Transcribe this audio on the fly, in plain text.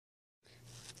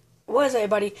What is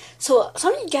everybody? So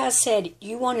some of you guys said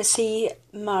you want to see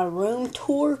my room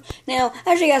tour. Now,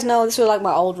 as you guys know, this was like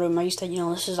my old room. I used to,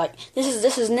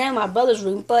 this is now my brother's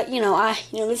room. But I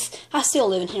still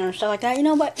live in here and stuff like that.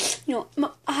 But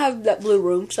I have that blue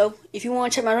room. So if you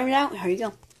want to check my room out, here you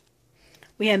go.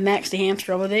 We have Max the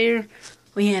hamster over there.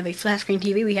 We have a flat screen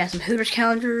TV. We have some Hooters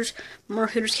calendars, more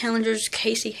Hooters calendars.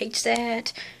 Casey hates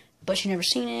that, but she never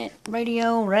seen it.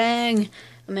 Radio, rag.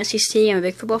 I'm SEC. I'm a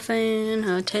big football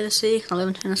fan. Tennessee. I live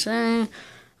in Tennessee.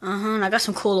 And I got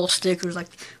some cool little stickers. Like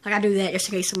I do that just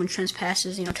in case someone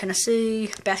trespasses. Tennessee,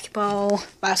 basketball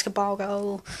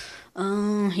goal.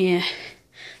 Yeah,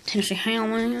 Tennessee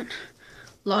helmet.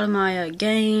 A lot of my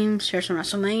games. Here's some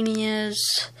WrestleManias.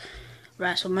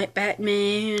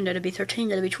 Batman. That'll be 13.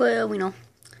 That'll be 12.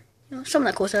 Some of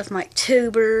that cool stuff like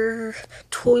tuber,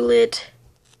 toilet.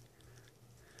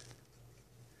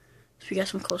 We got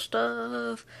some cool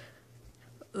stuff.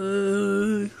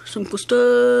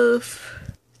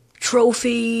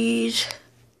 Trophies.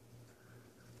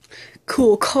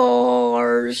 Cool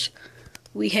cars.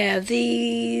 We have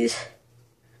these.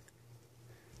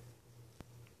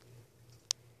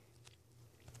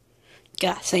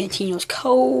 Got Santino's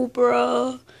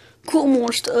Cobra. Cool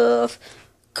more stuff.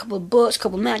 Couple of books,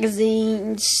 couple of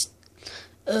magazines.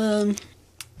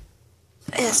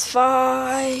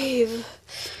 S5.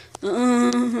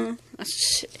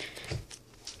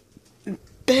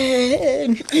 Bed.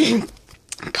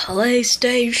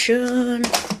 PlayStation.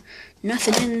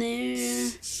 Nothing in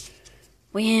there.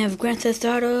 We have Grand Theft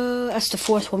Auto. That's the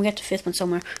fourth one. We got the fifth one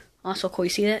somewhere. Also cool. You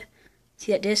see that?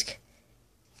 See that disc?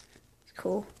 It's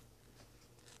cool.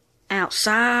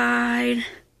 Outside.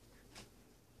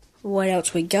 What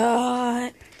else we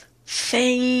got?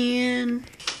 Fan.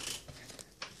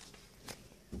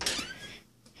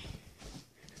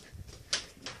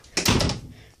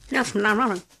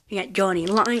 Nothing. You got Johnny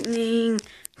Lightning,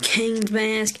 Kane's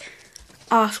mask,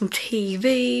 awesome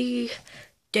TV,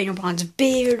 Daniel Bryan's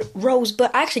beard,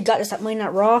 Rosebud. I actually got this at Monday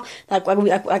Night Raw. We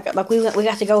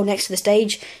got to go next to the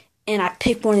stage, and I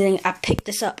picked one of them. I picked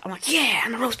this up. I'm like, yeah,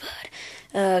 I'm a Rosebud.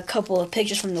 A couple of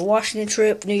pictures from the Washington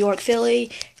trip, New York,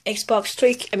 Philly, Xbox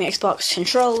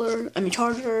controller,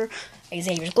 charger,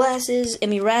 Xavier's glasses,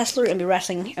 Emmy Wrestling in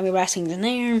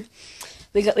there.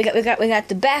 We got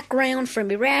the background for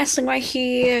Emmy Wrestling right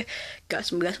here. We got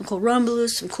some cool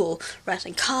rumblers, some cool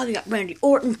wrestling cards. We got Randy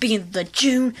Orton being the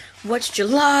June. What's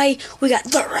July? We got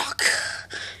The Rock.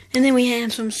 And then we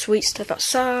have some sweet stuff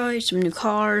outside, some new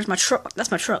cars. My truck,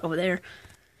 that's my truck over there.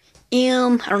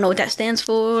 I don't know what that stands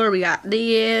for. We got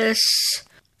this.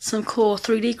 Some cool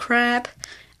 3D crap.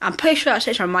 I'm pretty sure I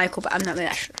said for Michael, but I'm not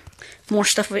that sure. More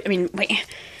stuff. Wait.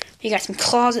 You got some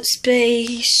closet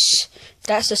space.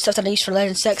 That's the stuff that I use for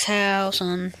Legend Sex House.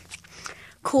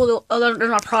 Cool little. Oh, there's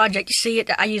my project. You see it?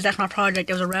 I use that for my project.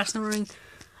 There was a wrestling ring.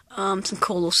 Some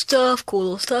cool little stuff.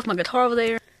 My guitar over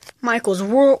there. Michael's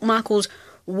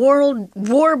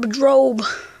wardrobe.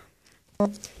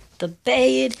 The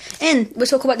bed. And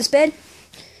what's so cool about this bed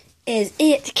is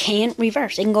it can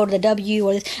reverse. It can go to the W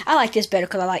or this. I like this better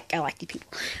because I like these people.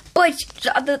 But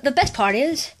the best part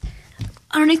is,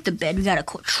 underneath the bed, we got a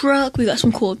cool truck. We got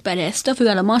some cool badass stuff. We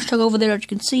got a monster truck over there that you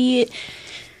can see it.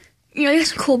 We got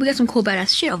some cool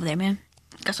badass shit over there, man.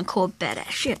 Got some cool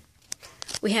badass shit.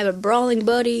 We have a brawling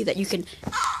buddy that you can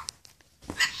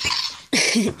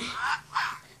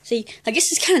see. I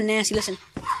guess it's kind of nasty. Listen,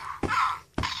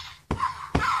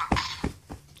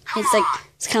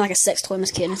 it's kind of like a sex toy,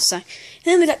 Miss Kid. And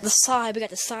then we got the side. We got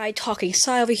the side talking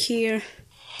side over here.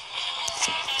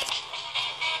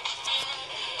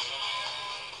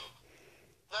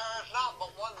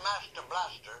 Master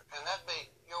Blaster, and that'd be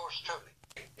yours truly.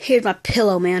 Here's my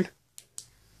pillow, man.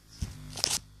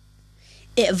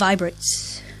 It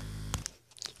vibrates.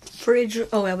 Fridge.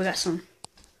 Oh, yeah, we got some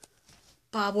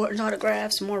Bob Orton's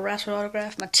autographs, some more wrestler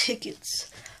autographs, my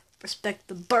tickets. Respect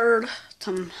the Bird,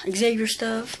 some Xavier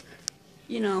stuff.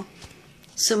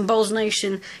 Some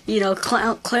BOLESNATION,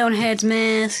 clown heads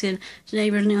mask, and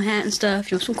Xavier's new hat and stuff.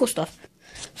 Some cool stuff.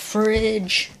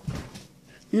 Fridge.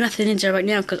 Nothing in there right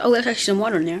now because there's actually some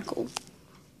water in there. Cool.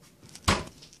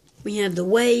 We have the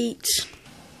weights.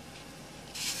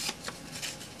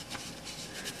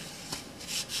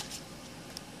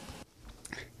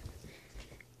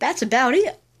 That's about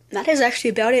it. That is actually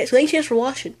about it. So thanks for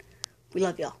watching. We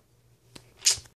love y'all.